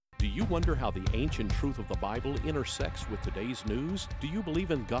Do you wonder how the ancient truth of the Bible intersects with today's news? Do you believe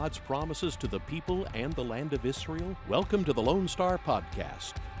in God's promises to the people and the land of Israel? Welcome to the Lone Star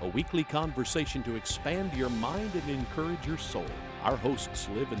Podcast, a weekly conversation to expand your mind and encourage your soul. Our hosts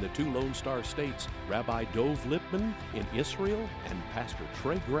live in the two Lone Star states, Rabbi Dov Lipman in Israel and Pastor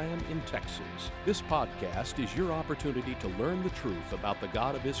Trey Graham in Texas. This podcast is your opportunity to learn the truth about the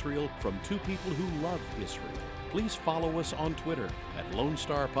God of Israel from two people who love Israel. Please follow us on Twitter at Lone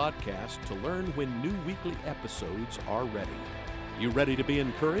Star Podcast to learn when new weekly episodes are ready. You ready to be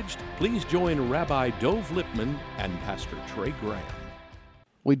encouraged? Please join Rabbi Dov Lipman and Pastor Trey Graham.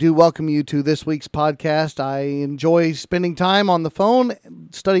 We do welcome you to this week's podcast. I enjoy spending time on the phone,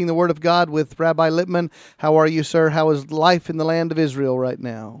 studying the Word of God with Rabbi Lipman. How are you, sir? How is life in the land of Israel right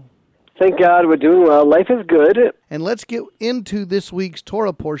now? Thank God we're doing well. Life is good. And let's get into this week's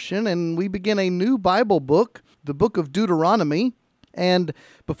Torah portion, and we begin a new Bible book, the book of Deuteronomy. And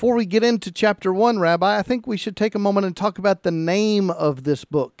before we get into chapter 1, Rabbi, I think we should take a moment and talk about the name of this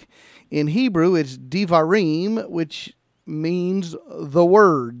book. In Hebrew, it's Devarim, which means the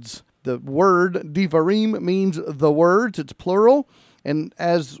words. The word Devarim means the words. It's plural. And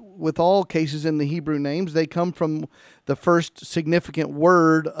as with all cases in the Hebrew names, they come from the first significant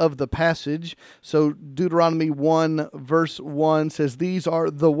word of the passage. So Deuteronomy 1 verse 1 says, "These are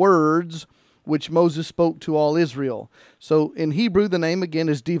the words which Moses spoke to all Israel." So in Hebrew, the name again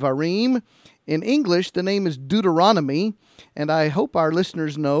is Devarim. In English, the name is Deuteronomy. And I hope our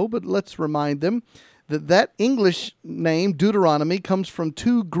listeners know, but let's remind them, that English name, Deuteronomy, comes from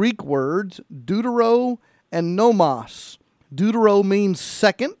two Greek words, deutero and nomos. Deutero means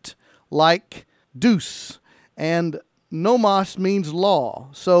second, like deuce, and nomos means law.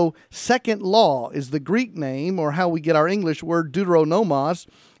 So second law is the Greek name, or how we get our English word deuteronomos.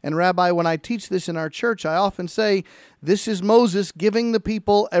 And Rabbi, when I teach this in our church, I often say this is Moses giving the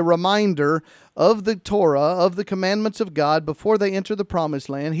people a reminder of the Torah, of the commandments of God before they enter the promised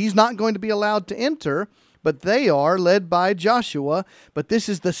land. He's not going to be allowed to enter, but they are, led by Joshua. But this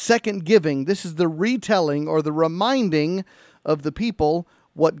is the second giving. This is the retelling or the reminding of the people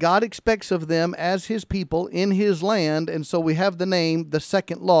what God expects of them as his people in his land. And so we have the name, the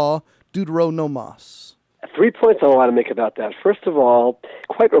second law, Deuteronomos. 3 points I want to make about that. First of all,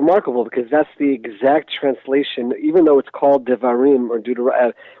 quite remarkable because that's the exact translation, even though it's called Devarim,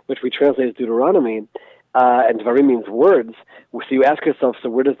 or which we translate as Deuteronomy, and Devarim means words. So you ask yourself, so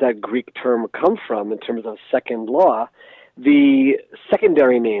where does that Greek term come from in terms of second law? The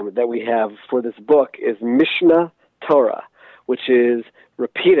secondary name that we have for this book is Mishnah Torah, which is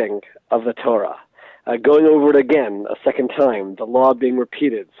repeating of the Torah, going over it again a second time, the law being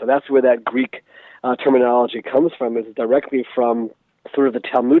repeated. So that's where that Greek terminology comes from, is directly from sort of the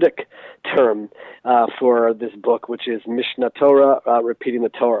Talmudic term for this book, which is Mishnah Torah, repeating the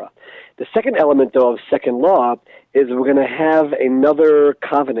Torah. The second element, though, of second law is we're going to have another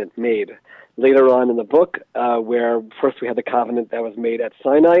covenant made later on in the book, where first we had the covenant that was made at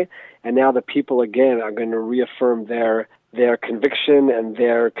Sinai, and now the people again are going to reaffirm their conviction and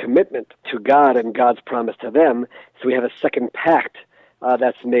their commitment to God and God's promise to them. So we have a second pact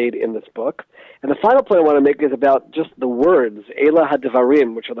that's made in this book. And the final point I want to make is about just the words, Elah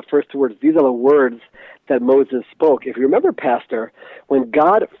HaDevarim, which are the first two words. These are the words that Moses spoke. If you remember, Pastor, when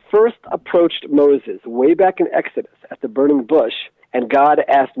God first approached Moses way back in Exodus at the burning bush, and God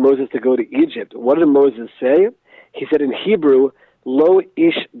asked Moses to go to Egypt, what did Moses say? He said in Hebrew, Lo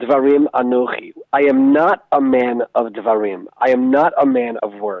ish dvarim anochi. I am not a man of dvarim. I am not a man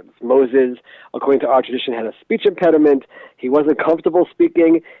of words. Moses, according to our tradition, had a speech impediment. He wasn't comfortable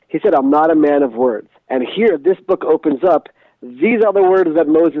speaking. He said, I'm not a man of words. And here, this book opens up. These are the words that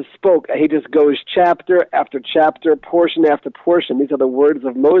Moses spoke. He just goes chapter after chapter, portion after portion. These are the words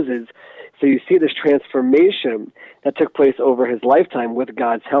of Moses. So you see this transformation that took place over his lifetime with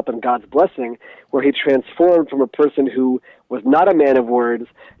God's help and God's blessing, where he transformed from a person who was not a man of words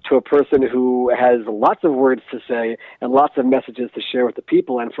to a person who has lots of words to say and lots of messages to share with the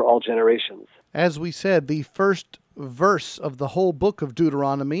people and for all generations. As we said, the first verse of the whole book of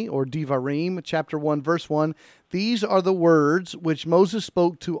Deuteronomy, or Devarim, chapter 1, verse 1, these are the words which Moses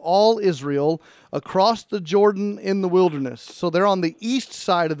spoke to all Israel across the Jordan in the wilderness. So they're on the east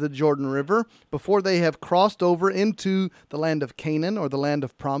side of the Jordan River before they have crossed over into the land of Canaan, or the land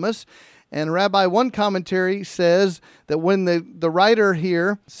of promise. And Rabbi, one commentary says that when the writer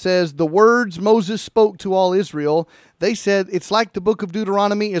here says the words Moses spoke to all Israel, they said it's like the book of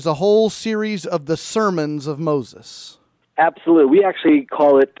Deuteronomy is a whole series of the sermons of Moses. Absolutely. We actually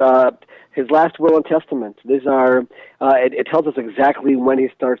call it his last will and testament. These are it tells us exactly when he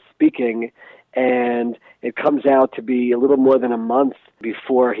starts speaking and it comes out to be a little more than a month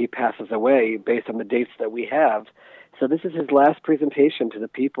before he passes away, based on the dates that we have. So this is his last presentation to the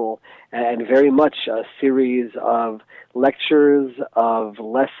people, and very much a series of lectures, of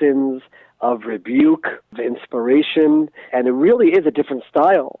lessons, of rebuke, of inspiration, and it really is a different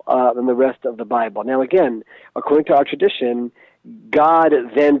style than the rest of the Bible. Now again, according to our tradition, God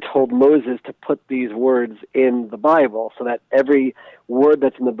then told Moses to put these words in the Bible so that every word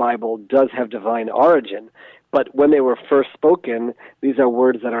that's in the Bible does have divine origin. But when they were first spoken, these are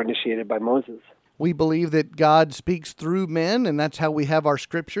words that are initiated by Moses. We believe that God speaks through men, and that's how we have our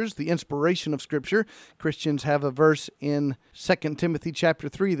scriptures, the inspiration of Scripture. Christians have a verse in 2 Timothy chapter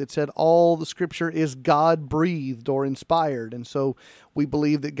 3 that said all the Scripture is God-breathed or inspired. And so we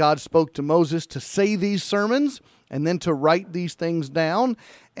believe that God spoke to Moses to say these sermons and then to write these things down.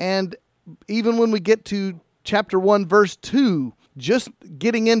 And even when we get to chapter 1, verse 2, just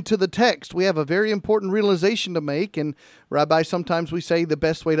getting into the text, we have a very important realization to make. And Rabbi, sometimes we say the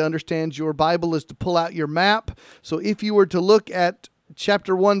best way to understand your Bible is to pull out your map. So if you were to look at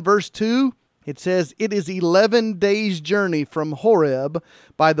chapter 1, verse 2, it says, "It is 11 days' journey from Horeb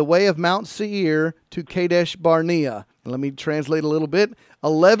by the way of Mount Seir to Kadesh Barnea." Let me translate a little bit.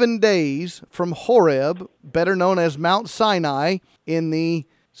 11 days from Horeb, better known as Mount Sinai, in the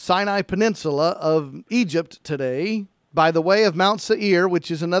Sinai Peninsula of Egypt today, by the way of Mount Seir,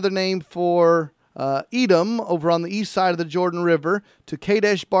 which is another name for Edom, over on the east side of the Jordan River, to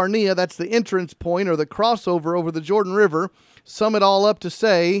Kadesh Barnea. That's the entrance point or the crossover over the Jordan River. Sum it all up to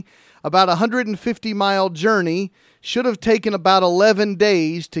say about a 150-mile journey should have taken about 11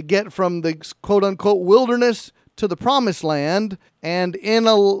 days to get from the quote-unquote wilderness to the promised land, and in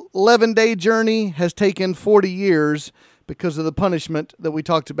an 11-day journey has taken 40 years because of the punishment that we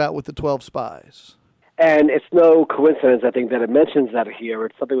talked about with the 12 spies. And it's no coincidence, I think, that it mentions that here.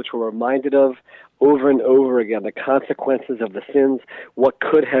 It's something which we're reminded of over and over again, the consequences of the sins, what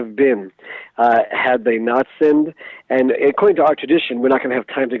could have been had they not sinned. And according to our tradition, we're not going to have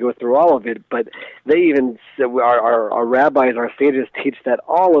time to go through all of it, but they even, our rabbis, our sages teach that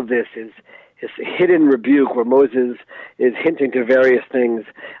all of this is hidden rebuke, where Moses is hinting to various things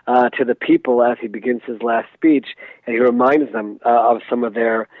to the people as he begins his last speech, and he reminds them of some of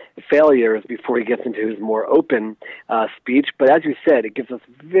their failures before he gets into his more open speech. But as you said, it gives us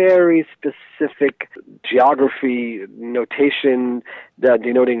very specific geography, notation,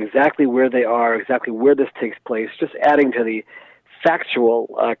 denoting exactly where they are, exactly where this takes place, just adding to the factual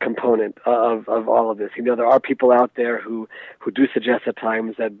component of all of this. You know, there are people out there who do suggest at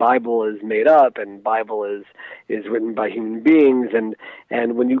times that Bible is made up and Bible is written by human beings,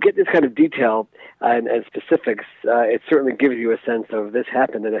 and when you get this kind of detail and specifics, it certainly gives you a sense of this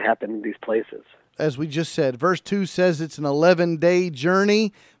happened and it happened in these places. As we just said, verse 2 says it's an 11-day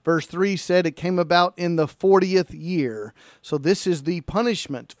journey. Verse 3 said it came about in the 40th year. So this is the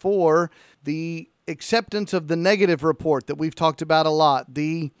punishment for the acceptance of the negative report that we've talked about a lot,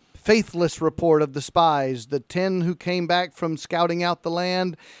 the faithless report of the spies, the 10 who came back from scouting out the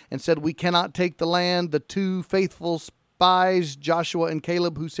land and said, we cannot take the land, the 2 faithful spies, Joshua and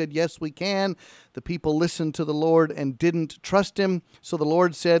Caleb, who said, yes, we can. The people listened to the Lord and didn't trust him. So the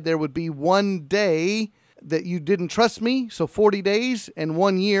Lord said there would be 1 day that you didn't trust me, so 40 days, and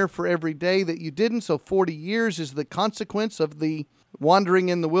 1 year for every day that you didn't. So 40 years is the consequence of the wandering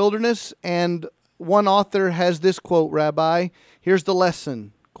in the wilderness. And one author has this quote, Rabbi. Here's the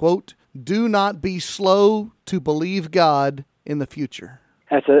lesson. Quote, "Do not be slow to believe God in the future."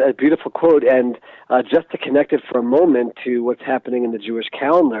 That's a beautiful quote, and just to connect it for a moment to what's happening in the Jewish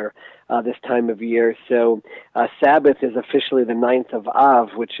calendar this time of year. So Sabbath is officially the 9th of Av,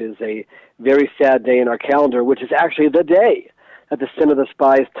 which is a very sad day in our calendar, which is actually the day that the sin of the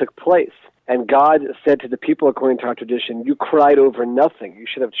spies took place. And God said to the people, according to our tradition, you cried over nothing. You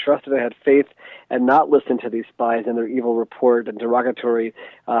should have trusted and had faith and not listened to these spies and their evil report and derogatory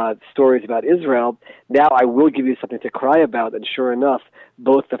stories about Israel. Now I will give you something to cry about. And sure enough,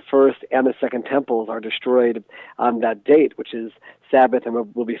 both the first and the second temples are destroyed on that date, which is Sabbath, and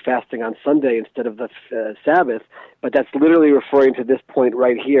we'll be fasting on Sunday instead of the Sabbath. But that's literally referring to this point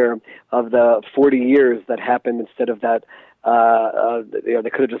right here of the 40 years that happened instead of that. They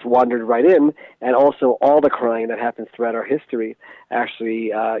could have just wandered right in, and also all the crying that happens throughout our history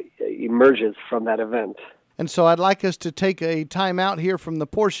actually emerges from that event. And so I'd like us to take a time out here from the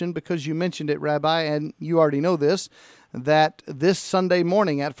portion, because you mentioned it, Rabbi, and you already know this, that this Sunday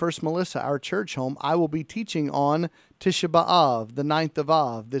morning at First Melissa, our church home, I will be teaching on Tisha B'Av, the 9th of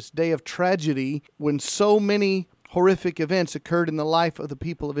Av, this day of tragedy when so many horrific events occurred in the life of the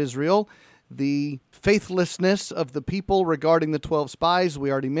people of Israel. the faithlessness of the people regarding the 12 spies.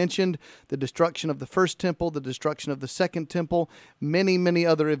 We already mentioned the destruction of the first temple, the destruction of the second temple, many, many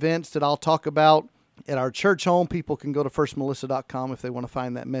other events that I'll talk about at our church home. People can go to firstmelissa.com if they want to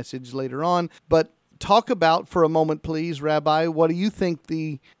find that message later on. But talk about for a moment, please, Rabbi, what do you think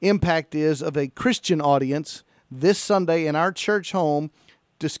the impact is of a Christian audience this Sunday in our church home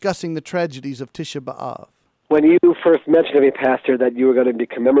discussing the tragedies of Tisha B'Av? When you first mentioned to me, Pastor, that you were going to be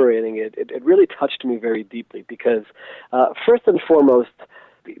commemorating it, it really touched me very deeply because, first and foremost,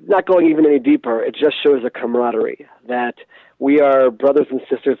 not going even any deeper, it just shows a camaraderie, that we are brothers and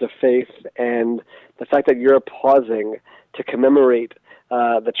sisters of faith, and the fact that you're pausing to commemorate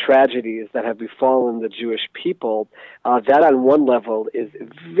the tragedies that have befallen the Jewish people, that on one level is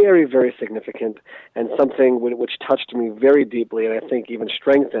very, very significant and something which touched me very deeply and I think even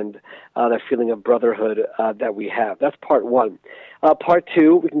strengthened that feeling of brotherhood that we have. That's part one. Part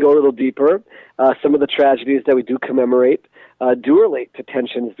two, we can go a little deeper. Some of the tragedies that we do commemorate do relate to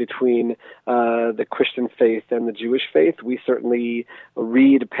tensions between the Christian faith and the Jewish faith. We certainly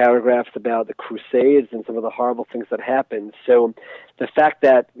read paragraphs about the Crusades and some of the horrible things that happened. So the fact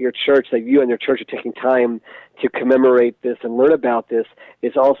that your church, that you and your church are taking time to commemorate this and learn about this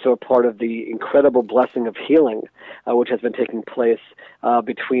is also a part of the incredible blessing of healing, which has been taking place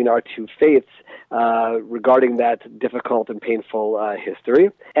between our two faiths regarding that difficult and painful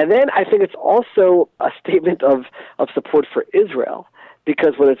history. And then I think it's also a statement of support for Israel,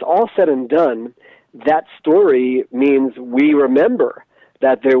 because when it's all said and done, that story means we remember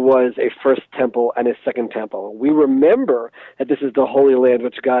that there was a first temple and a second temple. We remember that this is the Holy Land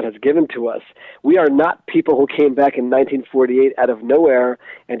which God has given to us. We are not people who came back in 1948 out of nowhere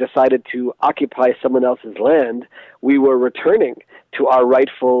and decided to occupy someone else's land. We were returning to our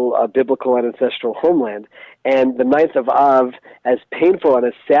rightful biblical and ancestral homeland. And the 9th of Av, as painful and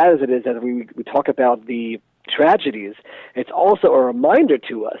as sad as it is, as we talk about the tragedies, it's also a reminder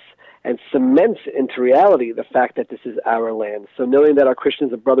to us and cements into reality the fact that this is our land. So knowing that our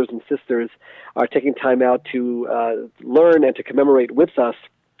Christians and brothers and sisters are taking time out to learn and to commemorate with us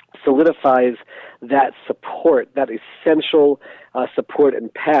solidifies that support, that essential support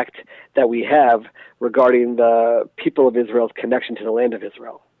and pact that we have regarding the people of Israel's connection to the land of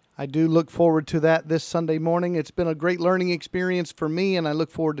Israel. I do look forward to that this Sunday morning. It's been a great learning experience for me, and I look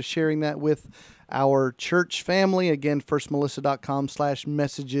forward to sharing that with our church family. Again,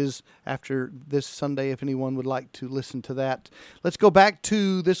 firstmelissa.com/messages after this Sunday if anyone would like to listen to that. Let's go back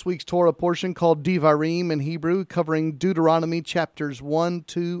to this week's Torah portion called Devarim in Hebrew, covering Deuteronomy chapters 1,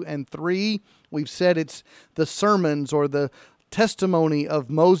 2, and 3. We've said it's the sermons or the testimony of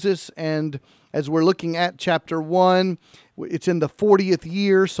Moses, and as we're looking at chapter 1, it's in the 40th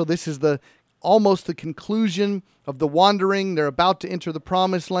year, so this is almost the conclusion of the wandering. They're about to enter the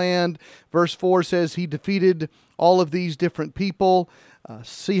promised land. Verse 4 says he defeated all of these different people,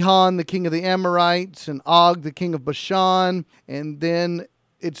 Sihon, the king of the Amorites, and Og, the king of Bashan. And then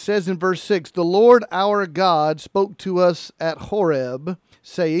it says in verse 6, the Lord our God spoke to us at Horeb,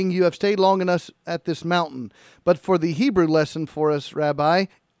 saying, you have stayed long enough at this mountain. But for the Hebrew lesson for us, Rabbi,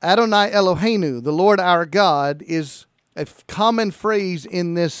 Adonai Eloheinu, the Lord our God, is a common phrase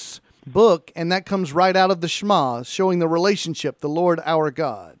in this book, and that comes right out of the Shema, showing the relationship, the Lord our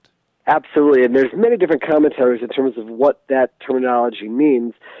God. Absolutely, and there's many different commentaries in terms of what that terminology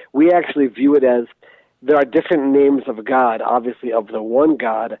means. We actually view it as there are different names of God, obviously of the one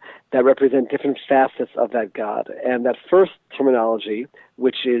God, that represent different facets of that God. And that first terminology,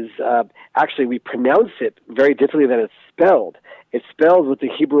 which is actually we pronounce it very differently than it's spelled. It's spelled with the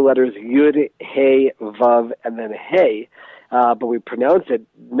Hebrew letters Yud, Hey, Vav, and then Hey. But we pronounce it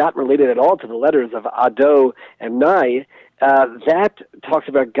not related at all to the letters of Ado and Nai. That talks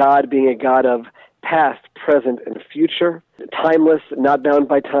about God being a God of past, present, and future, timeless, not bound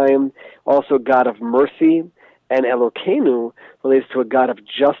by time, also God of mercy, and Elokeinu relates to a God of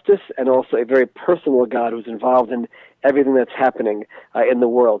justice and also a very personal God who's involved in everything that's happening in the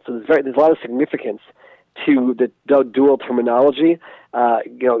world. So there's a lot of significance to the dual terminology.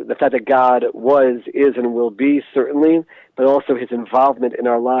 The fact that God was, is, and will be, certainly, but also his involvement in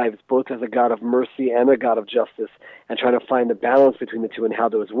our lives, both as a God of mercy and a God of justice, and trying to find the balance between the two and how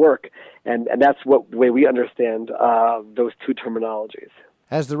those work. And that's the way we understand those two terminologies.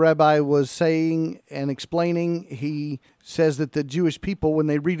 As the rabbi was saying and explaining, he says that the Jewish people, when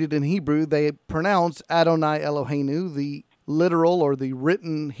they read it in Hebrew, they pronounce Adonai Eloheinu, the literal or the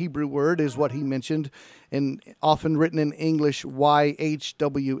written Hebrew word is what he mentioned, and often written in English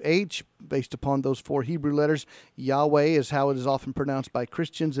YHWH, based upon those 4 Hebrew letters. Yahweh is how it is often pronounced by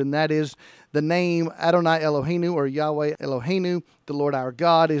Christians, and that is the name Adonai Eloheinu, or Yahweh Eloheinu. The Lord our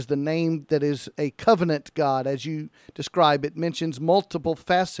God is the name that is a covenant God. As you describe, it mentions multiple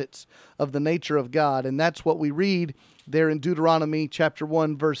facets of the nature of God, and that's what we read there in Deuteronomy chapter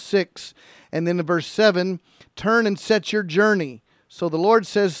 1, verse 6. And then in verse 7, turn and set your journey. So the Lord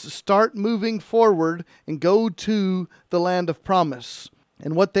says, start moving forward and go to the land of promise.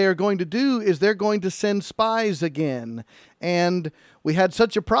 And what they are going to do is they're going to send spies again. And we had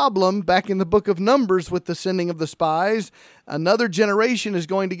such a problem back in the book of Numbers with the sending of the spies. Another generation is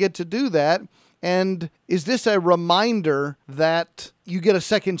going to get to do that. And is this a reminder that you get a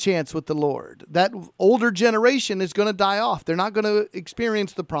second chance with the Lord? That older generation is going to die off. They're not going to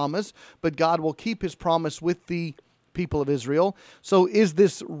experience the promise, but God will keep his promise with the people of Israel. So is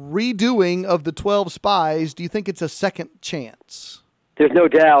this redoing of the 12 spies, do you think it's a second chance? There's no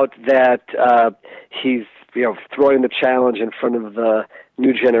doubt that he's throwing the challenge in front of the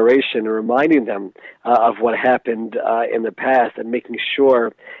new generation and reminding them of what happened in the past and making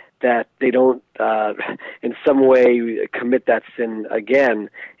sure that they don't in some way commit that sin again.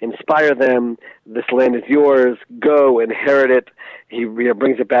 Inspire them, this land is yours, go, inherit it. He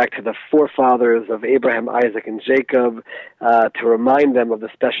brings it back to the forefathers of Abraham, Isaac, and Jacob to remind them of the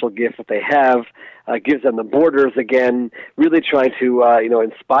special gift that they have, gives them the borders again, really trying to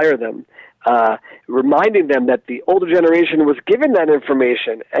inspire them. Reminding them that the older generation was given that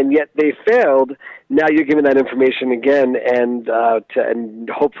information, and yet they failed. Now you're given that information again, and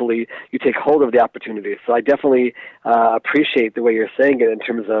hopefully you take hold of the opportunity. So I definitely appreciate the way you're saying it in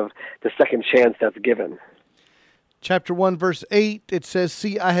terms of the second chance that's given. Chapter 1, verse 8, it says,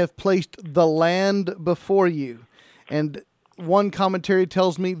 "See, I have placed the land before you." And one commentary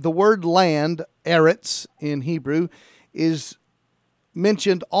tells me the word land, eretz in Hebrew, is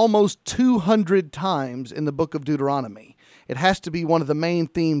mentioned almost 200 times in the book of Deuteronomy. It has to be one of the main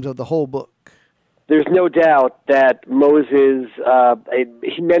themes of the whole book. There's no doubt that Moses,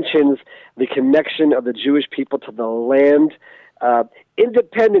 he mentions the connection of the Jewish people to the land,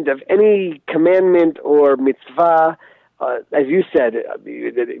 independent of any commandment or mitzvah. As you said,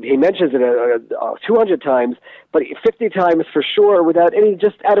 he mentions it 200 times, but 50 times for sure without any,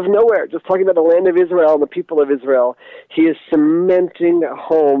 just out of nowhere, just talking about the land of Israel and the people of Israel. He is cementing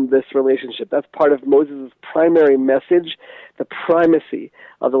home this relationship. That's part of Moses' primary message, the primacy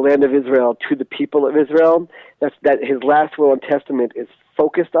of the land of Israel to the people of Israel. That his last will and testament is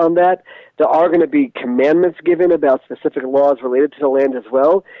focused on that. There are going to be commandments given about specific laws related to the land as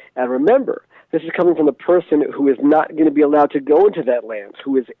well. And remember, this is coming from the person who is not going to be allowed to go into that land,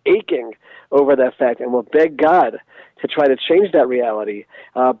 who is aching over that fact and will beg God to try to change that reality.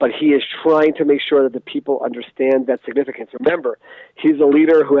 But he is trying to make sure that the people understand that significance. Remember, he's a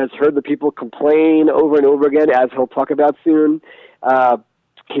leader who has heard the people complain over and over again, as he'll talk about soon.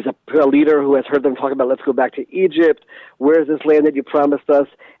 He's a leader who has heard them talk about, let's go back to Egypt. Where's this land that you promised us?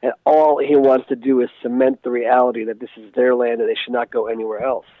 And all he wants to do is cement the reality that this is their land and they should not go anywhere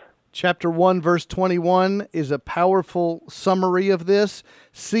else. Chapter 1, verse 21 is a powerful summary of this.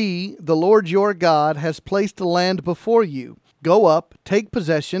 "See, the Lord your God has placed the land before you. Go up, take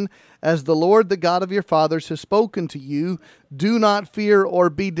possession, as the Lord, the God of your fathers, has spoken to you. Do not fear or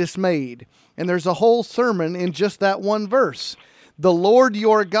be dismayed." And there's a whole sermon in just that one verse. The Lord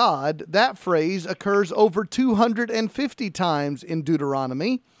your God, that phrase occurs over 250 times in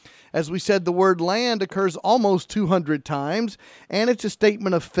Deuteronomy. As we said, the word land occurs almost 200 times, and it's a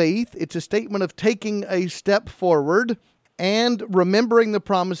statement of faith. It's a statement of taking a step forward and remembering the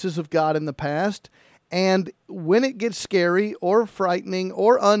promises of God in the past. And when it gets scary or frightening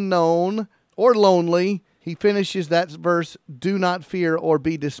or unknown or lonely, he finishes that verse, "Do not fear or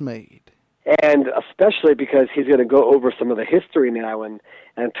be dismayed." And especially because he's going to go over some of the history now and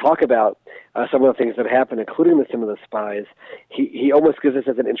talk about some of the things that happened, including the sin of the spies. He almost gives us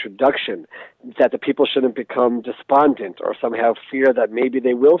as an introduction that the people shouldn't become despondent or somehow fear that maybe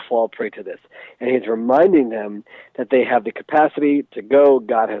they will fall prey to this. And he's reminding them that they have the capacity to go.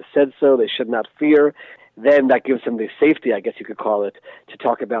 God has said so. They should not fear. Then that gives them the safety, I guess you could call it, to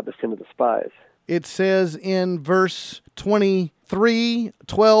talk about the sin of the spies. It says in verse 23,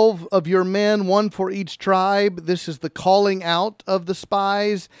 12 of your men, one for each tribe. This is the calling out of the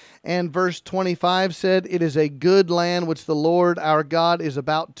spies. And verse 25 said, "It is a good land which the Lord our God is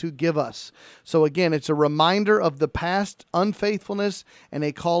about to give us." So again, it's a reminder of the past unfaithfulness and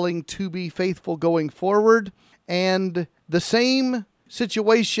a calling to be faithful going forward. And the same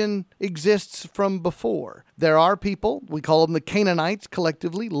situation exists from before. There are people, we call them the Canaanites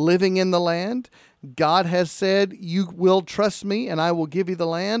collectively, living in the land. God has said, you will trust me and I will give you the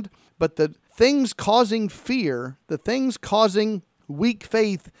land. But the things causing fear, the things causing weak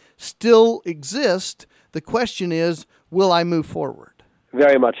faith still exist. The question is, will I move forward?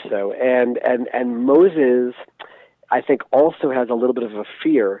 Very much so. And Moses, I think, also has a little bit of a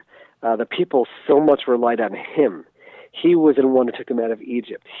fear. The people so much relied on him. He was the one who took them out of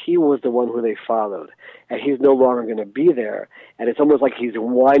Egypt. He was the one who they followed. And he's no longer going to be there. And it's almost like he's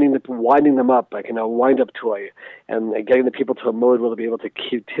winding them up, like a wind-up toy, and getting the people to a mode where they'll be able to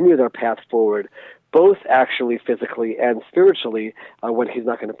continue their path forward, both actually physically and spiritually, when he's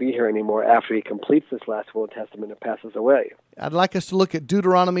not going to be here anymore after he completes this last will and testament and passes away. I'd like us to look at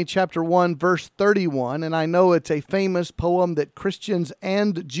Deuteronomy chapter 1, verse 31, and I know it's a famous poem that Christians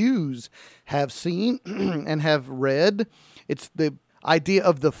and Jews have seen and have read. It's the idea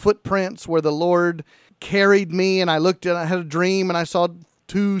of the footprints where the Lord carried me, and I looked and I had a dream, and I saw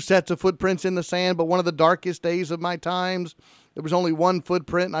 2 sets of footprints in the sand, but one of the darkest days of my times, there was only one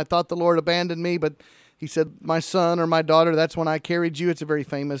footprint, and I thought the Lord abandoned me, but he said, my son or my daughter, that's when I carried you. It's a very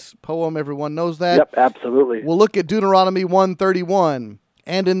famous poem. Everyone knows that. Yep, absolutely. We'll look at Deuteronomy 1:31.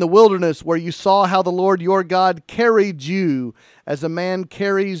 And in the wilderness where you saw how the Lord your God carried you as a man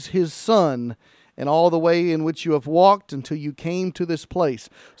carries his son, and all the way in which you have walked until you came to this place.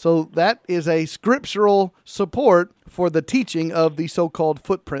 So that is a scriptural support for the teaching of the so-called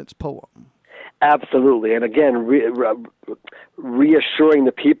footprints poem. Absolutely. And again, reassuring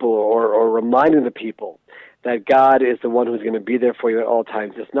the people or reminding the people that God is the one who's going to be there for you at all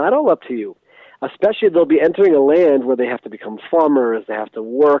times. It's not all up to you. Especially they'll be entering a land where they have to become farmers, they have to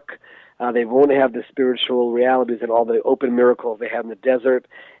work, they won't have the spiritual realities and all the open miracles they have in the desert.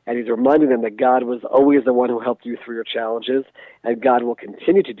 And he's reminding them that God was always the one who helped you through your challenges, and God will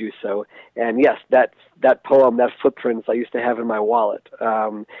continue to do so. And yes, that poem, that Footprints, I used to have in my wallet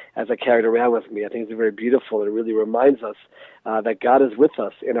as I carried around with me. I think it's very beautiful. It really reminds us that God is with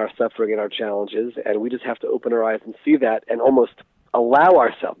us in our suffering and our challenges, and we just have to open our eyes and see that and almost allow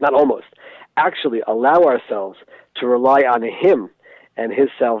ourselves, not almost, actually allow ourselves to rely on him and his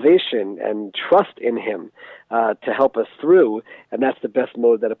salvation and trust in him to help us through, and that's the best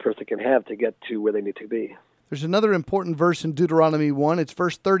mode that a person can have to get to where they need to be. There's another important verse in Deuteronomy 1. It's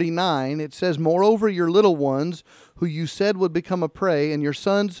verse 39. It says, moreover, your little ones, who you said would become a prey, and your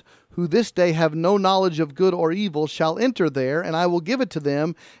sons, who this day have no knowledge of good or evil, shall enter there, and I will give it to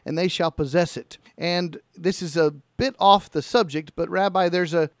them, and they shall possess it. And this is a bit off the subject, but Rabbi,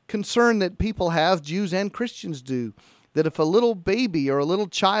 there's a concern that people have, Jews and Christians do, that if a little baby or a little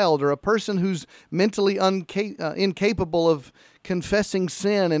child or a person who's mentally incapable of confessing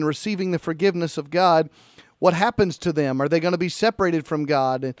sin and receiving the forgiveness of God, what happens to them? Are they going to be separated from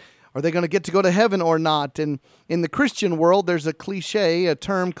God? Are they going to get to go to heaven or not? And in the Christian world, there's a cliche, a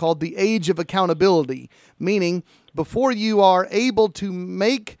term called the age of accountability, meaning before you are able to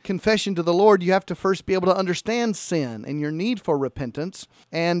make confession to the Lord, you have to first be able to understand sin and your need for repentance.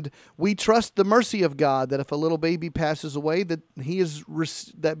 And we trust the mercy of God that if a little baby passes away, that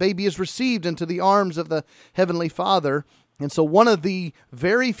that baby is received into the arms of the Heavenly Father. And so one of the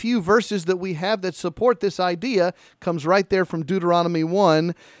very few verses that we have that support this idea comes right there from Deuteronomy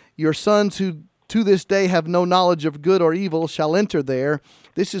 1. Your sons who to this day have no knowledge of good or evil shall enter there.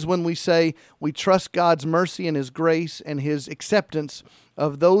 This is when we say we trust God's mercy and his grace and his acceptance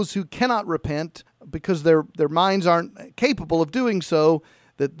of those who cannot repent because their minds aren't capable of doing so,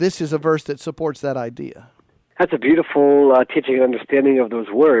 that this is a verse that supports that idea. That's a beautiful teaching and understanding of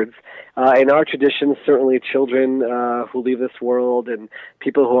those words. In our tradition, certainly children who leave this world and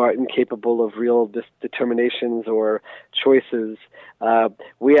people who are incapable of real determinations or choices,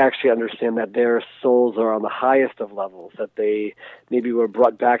 we actually understand that their souls are on the highest of levels, that they maybe were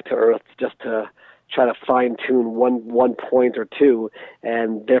brought back to earth just to try to fine-tune one point or two,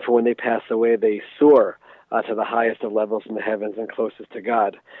 and therefore when they pass away, they soar to the highest of levels in the heavens and closest to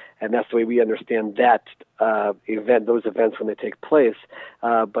God. And that's the way we understand that those events when they take place,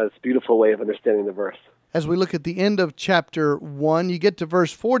 but it's a beautiful way of understanding the verse. As we look at the end of chapter 1, you get to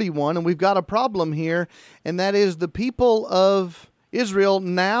verse 41, and we've got a problem here, and that is the people of Israel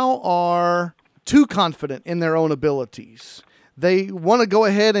now are too confident in their own abilities. They want to go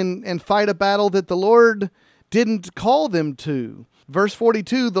ahead and fight a battle that the Lord didn't call them to. Verse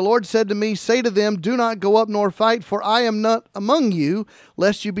 42, the Lord said to me, say to them, do not go up nor fight, for I am not among you,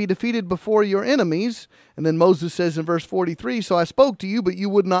 lest you be defeated before your enemies. And then Moses says in verse 43, so I spoke to you, but you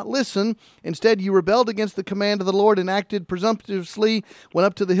would not listen. Instead, you rebelled against the command of the Lord and acted presumptuously, went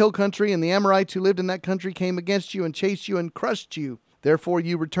up to the hill country, and the Amorites who lived in that country came against you and chased you and crushed you. Therefore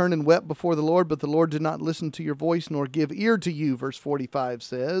you returned and wept before the Lord, but the Lord did not listen to your voice nor give ear to you, verse 45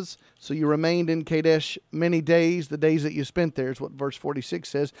 says. So you remained in Kadesh many days, the days that you spent there is what verse 46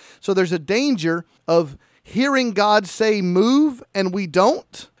 says. So there's a danger of hearing God say move and we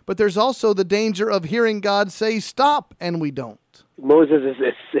don't, but there's also the danger of hearing God say stop and we don't. Moses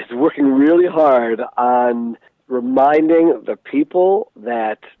is working really hard on reminding the people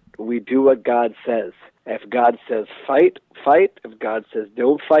that we do what God says. If God says fight, fight. If God says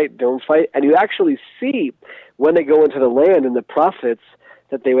don't fight, don't fight. And you actually see when they go into the land in the prophets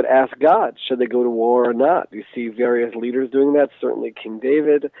that they would ask God, should they go to war or not? You see various leaders doing that, certainly King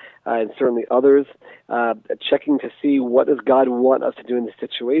David and certainly others, checking to see what does God want us to do in this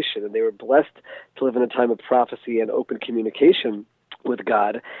situation. And they were blessed to live in a time of prophecy and open communication with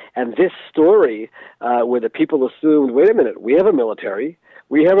God. And this story where the people assumed, wait a minute, we have a military,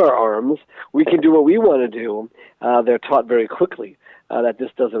 we have our arms, we can do what we want to do, they're taught very quickly that this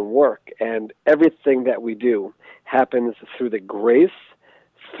doesn't work. And everything that we do happens through the grace,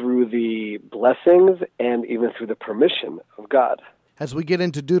 through the blessings, and even through the permission of God. As we get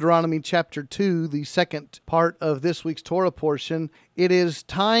into Deuteronomy chapter 2, the second part of this week's Torah portion, it is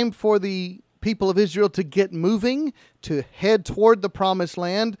time for the people of Israel to get moving, to head toward the promised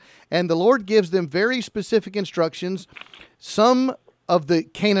land, and the Lord gives them very specific instructions. Some of the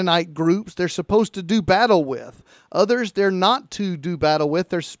Canaanite groups they're supposed to do battle with. Others they're not to do battle with.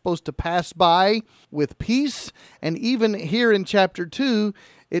 They're supposed to pass by with peace. And even here in chapter 2,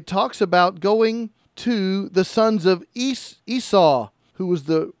 it talks about going to the sons of Esau, who was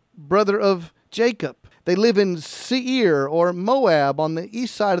the brother of Jacob. They live in Seir or Moab on the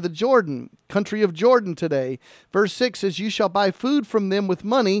east side of the Jordan, country of Jordan today. Verse 6 says, you shall buy food from them with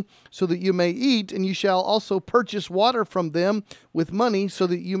money so that you may eat, and you shall also purchase water from them with money so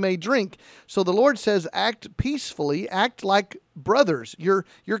that you may drink. So the Lord says, act peacefully, act like brothers, your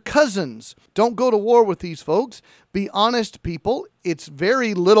cousins. Don't go to war with these folks. Be honest people. It's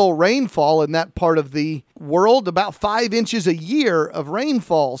very little rainfall in that part of the world, about 5 inches a year of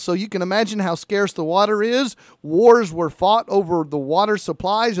rainfall. So you can imagine how scarce the water is. Wars were fought over the water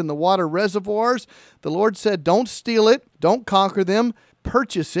supplies and the water reservoirs. The Lord said, don't steal it, don't conquer them,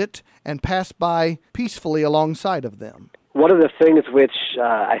 purchase it, and pass by peacefully alongside of them. One of the things which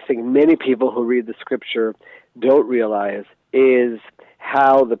I think many people who read the scripture don't realize is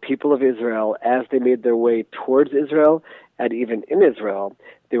how the people of Israel, as they made their way towards Israel, and even in Israel,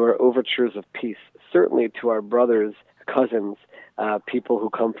 there were overtures of peace, certainly to our brothers, cousins, people who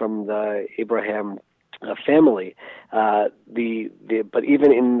come from the Abraham family. But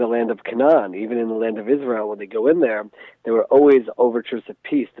even in the land of Canaan, even in the land of Israel, when they go in there were always overtures of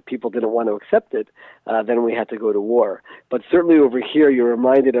peace. The people didn't want to accept it. Then we had to go to war. But certainly over here, you're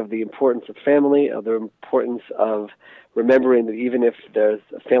reminded of the importance of family, of the importance of remembering that even if there's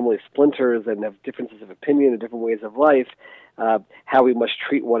family splinters and have differences of opinion and different ways of life, how we must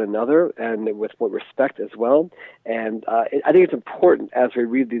treat one another and with respect as well. And I think it's important as we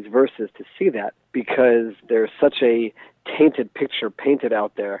read these verses to see that, because there's such a tainted picture painted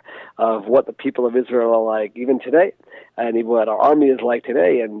out there of what the people of Israel are like even today, and even what our army is like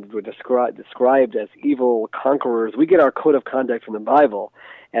today, and we're described as evil conquerors. We get our code of conduct from the Bible,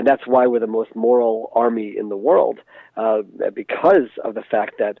 and that's why we're the most moral army in the world, because of the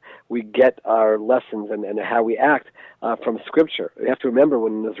fact that we get our lessons and how we act from Scripture. You have to remember,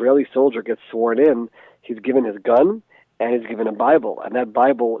 when an Israeli soldier gets sworn in, he's given his gun and he's given a Bible. And that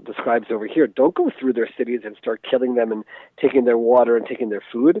Bible describes over here, don't go through their cities and start killing them and taking their water and taking their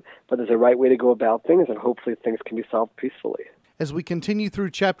food, but there's a right way to go about things, and hopefully things can be solved peacefully. As we continue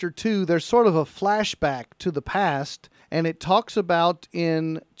through chapter 2, there's sort of a flashback to the past, and it talks about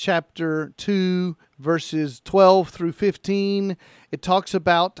in chapter 2, verses 12 through 15, it talks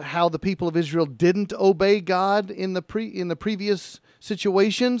about how the people of Israel didn't obey God in the previous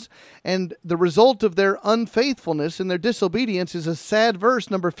situations, and the result of their unfaithfulness and their disobedience is a sad verse,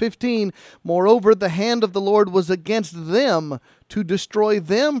 number 15. Moreover, the hand of the Lord was against them to destroy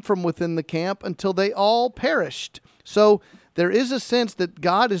them from within the camp until they all perished. So there is a sense that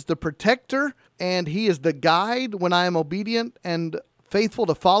God is the protector and He is the guide when I am obedient and faithful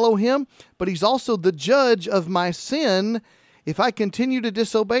to follow Him, but He's also the judge of my sin. If I continue to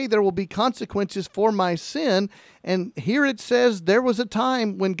disobey, there will be consequences for my sin. And here it says there was a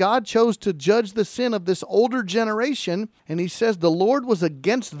time when God chose to judge the sin of this older generation, and He says the Lord was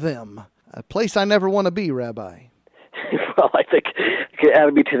against them. A place I never want to be, Rabbi. Well, I think you could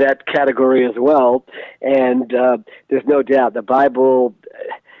add me to that category as well. And there's no doubt the Bible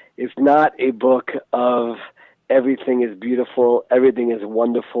is not a book of everything is beautiful, everything is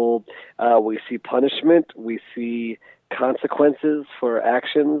wonderful. We see punishment, we see consequences for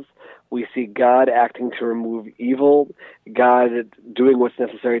actions. We see God acting to remove evil, God doing what's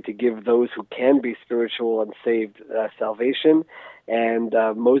necessary to give those who can be spiritual and saved salvation. And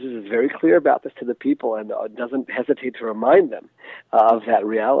Moses is very clear about this to the people and doesn't hesitate to remind them of that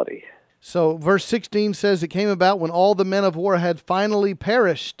reality. So verse 16 says, "It came about when all the men of war had finally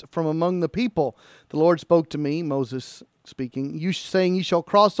perished from among the people. The Lord spoke to me," Moses speaking, "saying, ye shall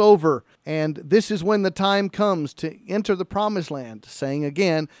cross over, and this is when the time comes to enter the promised land," saying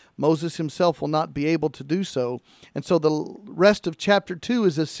again, Moses himself will not be able to do so. And so the rest of chapter 2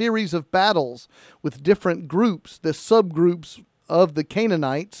 is a series of battles with different groups, the subgroups of the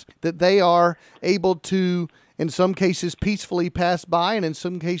Canaanites, that they are able to, in some cases, peacefully pass by, and in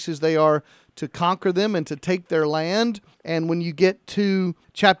some cases they are to conquer them and to take their land. And when you get to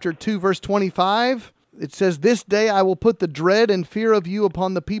chapter 2, verse 25, it says, "This day I will put the dread and fear of you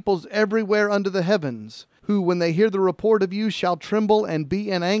upon the peoples everywhere under the heavens, who, when they hear the report of you, shall tremble and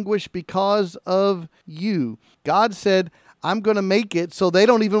be in anguish because of you." God said, I'm going to make it so they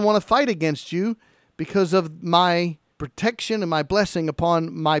don't even want to fight against you because of my protection and my blessing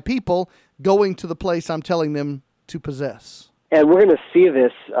upon my people going to the place I'm telling them to possess. And we're going to see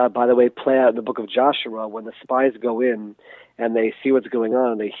this, by the way, play out in the book of Joshua when the spies go in and they see what's going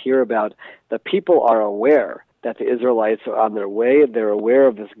on and they hear about the people are aware that the Israelites are on their way. They're aware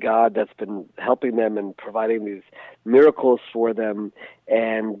of this God that's been helping them and providing these miracles for them.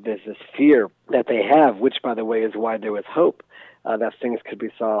 And there's this fear that they have, which, by the way, is why there was hope that things could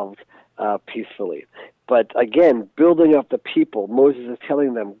be solved peacefully. But again, building up the people, Moses is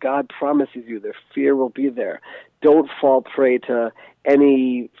telling them, God promises you their fear will be there. Don't fall prey to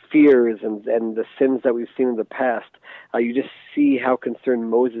any fears and the sins that we've seen in the past. You just see how concerned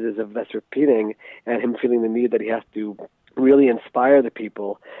Moses is of this repeating and him feeling the need that he has to really inspire the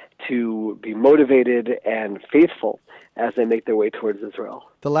people to be motivated and faithful as they make their way towards Israel.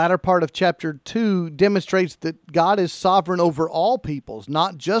 The latter part of chapter 2 demonstrates that God is sovereign over all peoples,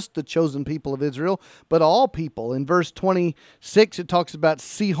 not just the chosen people of Israel, but all people. In verse 26, it talks about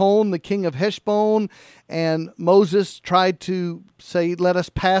Sihon, the king of Heshbon, and Moses tried to say, let us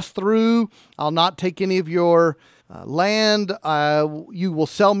pass through. I'll not take any of your land. You will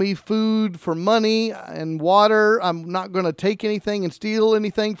sell me food for money and water. I'm not going to take anything and steal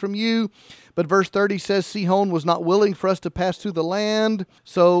anything from you. But verse 30 says Sihon was not willing for us to pass through the land.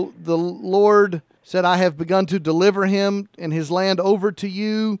 So the Lord said, I have begun to deliver him and his land over to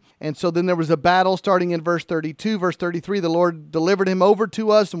you. And so then there was a battle starting in verse 32. Verse 33, the Lord delivered him over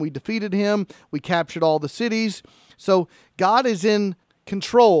to us and we defeated him. We captured all the cities. So God is in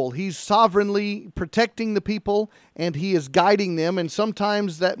control. He's sovereignly protecting the people and he is guiding them. And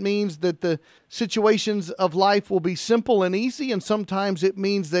sometimes that means that the situations of life will be simple and easy, and sometimes it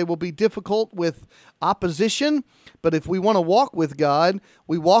means they will be difficult with opposition. But if we want to walk with God,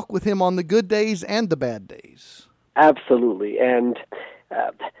 we walk with him on the good days and the bad days. Absolutely. And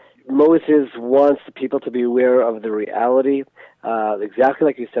Moses wants the people to be aware of the reality. Exactly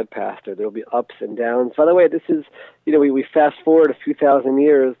like you said, Pastor, there will be ups and downs. By the way, this is, we fast forward a few thousand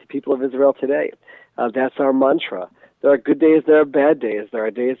years to people of Israel today. That's our mantra. There are good days, there are bad days. There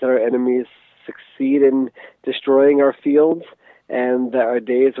are days that our enemies succeed in destroying our fields, and there are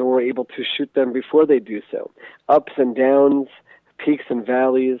days when we're able to shoot them before they do so. Ups and downs, peaks and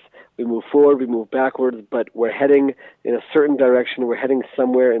valleys. We move forward, we move backwards, but we're heading in a certain direction. We're heading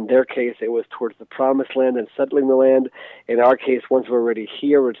somewhere. In their case, it was towards the promised land and settling the land. In our case, once we're already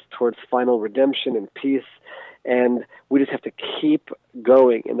here, it's towards final redemption and peace. And we just have to keep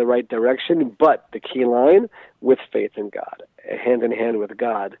going in the right direction, but the key line, with faith in God, hand in hand with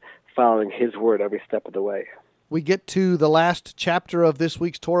God, following his word every step of the way. We get to the last chapter of this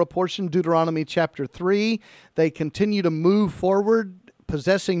week's Torah portion, Deuteronomy chapter 3. They continue to move forward,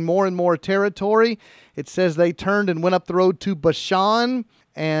 possessing more and more territory. It says they turned and went up the road to Bashan,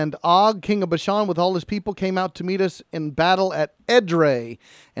 and Og, king of Bashan, with all his people, came out to meet us in battle at Edrei.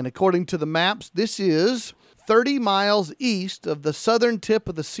 And according to the maps, this is 30 miles east of the southern tip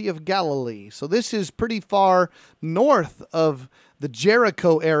of the Sea of Galilee. So this is pretty far north of the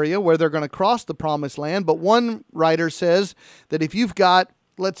Jericho area where they're going to cross the promised land. But one writer says that if you've got,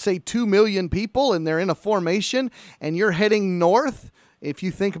 let's say, 2 million people and they're in a formation and you're heading north, if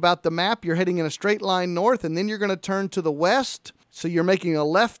you think about the map, you're heading in a straight line north and then you're going to turn to the west. So you're making a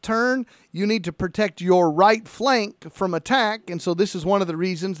left turn. You need to protect your right flank from attack. And so this is one of the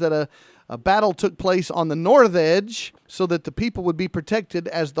reasons that a battle took place on the north edge so that the people would be protected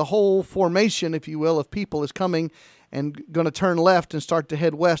as the whole formation, if you will, of people is coming and going to turn left and start to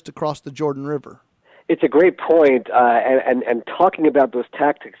head west across the Jordan River. It's a great point, and talking about those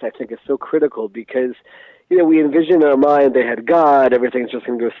tactics, I think, is so critical because, we envision in our mind they had God, everything's just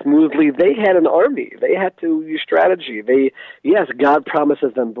going to go smoothly. They had an army. They had to use strategy. Yes, God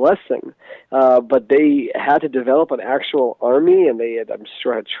promises them blessing, but they had to develop an actual army, and they had, I'm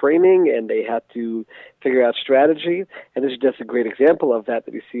sure, had training, and they had to figure out strategy. And this is just a great example of that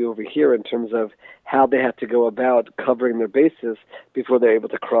you see over here in terms of how they had to go about covering their bases before they're able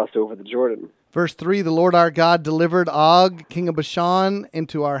to cross over the Jordan. Verse 3, the Lord our God delivered Og, king of Bashan,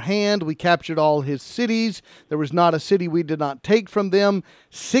 into our hand. We captured all his cities. There was not a city we did not take from them.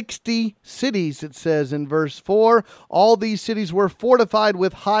 60 cities, it says in verse 4. All these cities were fortified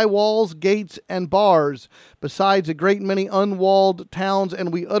with high walls, gates, and bars, besides a great many unwalled towns,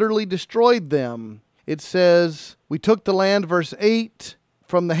 and we utterly destroyed them. It says, we took the land, verse 8,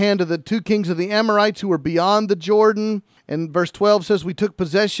 from the hand of the 2 kings of the Amorites who were beyond the Jordan. And verse 12 says, we took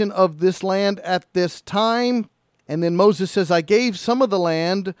possession of this land at this time. And then Moses says, I gave some of the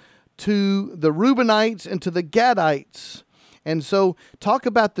land to the Reubenites and to the Gadites. And so talk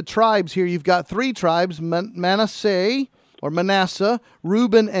about the tribes here. You've got 3 tribes, Manasseh,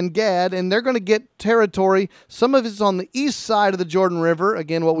 Reuben, and Gad, and they're going to get territory. Some of it's on the east side of the Jordan River,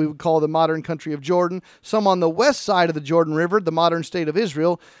 again, what we would call the modern country of Jordan. Some on the west side of the Jordan River, the modern state of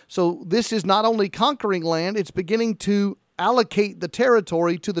Israel. So this is not only conquering land, it's beginning to allocate the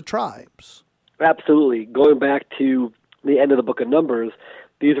territory to the tribes. Absolutely. Going back to the end of the book of Numbers,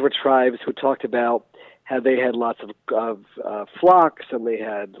 these were tribes who talked about how they had lots of flocks, and they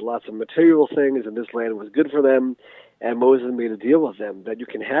had lots of material things, and this land was good for them. And Moses made a deal with them that you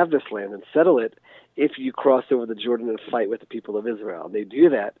can have this land and settle it if you cross over the Jordan and fight with the people of Israel. And they do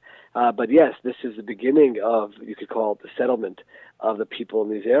that. But yes, this is the beginning of, you could call it the settlement of the people in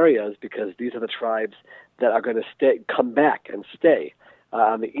these areas, because these are the tribes that are going to come back and stay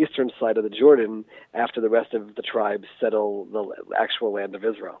on the eastern side of the Jordan after the rest of the tribes settle the actual land of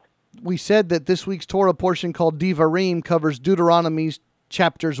Israel. We said that this week's Torah portion called Devarim covers Deuteronomy's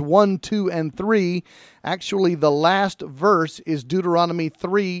chapters 1, 2, and 3. Actually, the last verse is Deuteronomy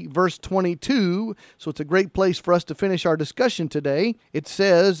 3, verse 22, so it's a great place for us to finish our discussion today. It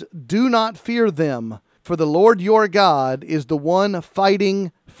says, do not fear them, for the Lord your God is the one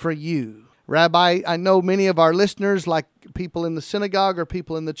fighting for you. Rabbi, I know many of our listeners, like people in the synagogue or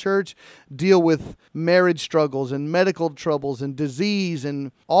people in the church, deal with marriage struggles and medical troubles and disease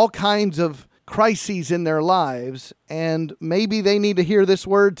and all kinds of crises in their lives, and maybe they need to hear this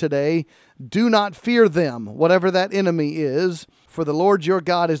word today. Do not fear them, whatever that enemy is, for the Lord your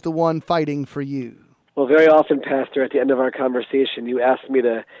God is the one fighting for you. Well, very often, Pastor, at the end of our conversation, you asked me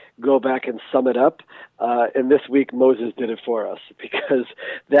to go back and sum it up, and this week Moses did it for us, because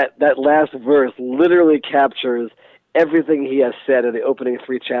that last verse literally captures everything he has said in the opening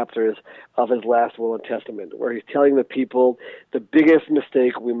 3 chapters of his last will and testament, where he's telling the people the biggest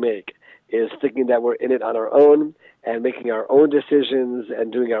mistake we make is thinking that we're in it on our own and making our own decisions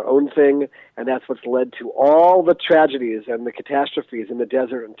and doing our own thing, and that's what's led to all the tragedies and the catastrophes in the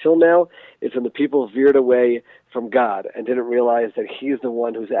desert until now, is when the people veered away from God and didn't realize that he's the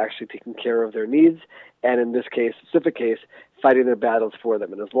one who's actually taking care of their needs, and in this case, specific case, fighting their battles for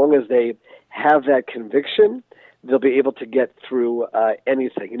them. And as long as they have that conviction, they'll be able to get through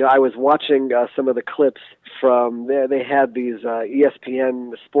anything. You know, I was watching some of the clips from there. They had these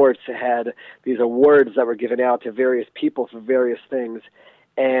ESPN Sports had these awards that were given out to various people for various things.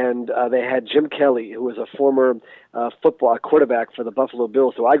 And they had Jim Kelly, who was a former football quarterback for the Buffalo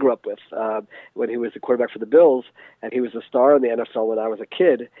Bills, who I grew up with when he was the quarterback for the Bills, and he was a star in the NFL when I was a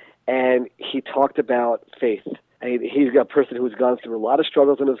kid. And he talked about faith. And he's a person who's gone through a lot of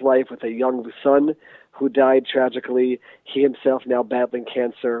struggles in his life with a young son who died tragically, he himself now battling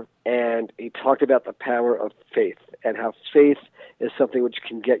cancer, and he talked about the power of faith and how faith is something which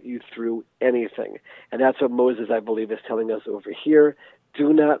can get you through anything. And that's what Moses, I believe, is telling us over here.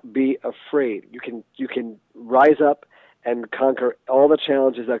 Do not be afraid. You can rise up and conquer all the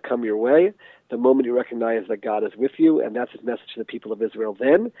challenges that come your way the moment you recognize that God is with you, and that's his message to the people of Israel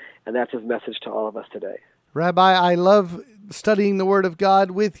then, and that's his message to all of us today. Rabbi, I love studying the Word of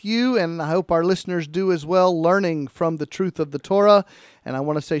God with you, and I hope our listeners do as well, learning from the truth of the Torah. And I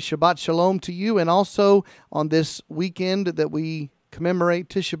want to say Shabbat Shalom to you, and also on this weekend that we commemorate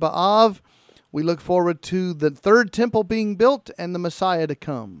Tisha B'Av, we look forward to the third temple being built and the Messiah to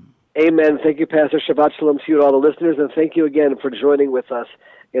come. Amen. Thank you, Pastor. Shabbat Shalom to you and all the listeners, and thank you again for joining with us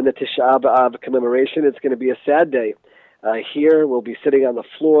in the Tisha B'Av commemoration. It's going to be a sad day Here, we'll be sitting on the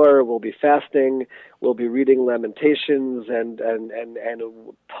floor, we'll be fasting, we'll be reading Lamentations and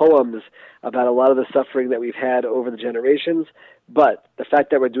poems about a lot of the suffering that we've had over the generations. But the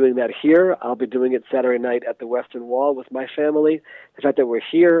fact that we're doing that here, I'll be doing it Saturday night at the Western Wall with my family. The fact that we're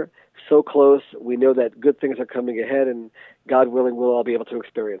here, so close, we know that good things are coming ahead, and God willing, we'll all be able to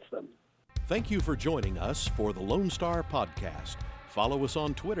experience them. Thank you for joining us for the Lone Star Podcast. Follow us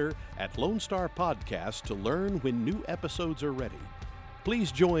on Twitter at Lone Star Podcast to learn when new episodes are ready.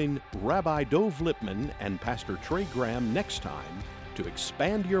 Please join Rabbi Dov Lipman and Pastor Trey Graham next time to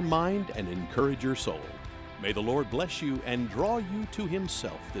expand your mind and encourage your soul. May the Lord bless you and draw you to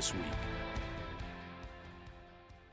Himself this week.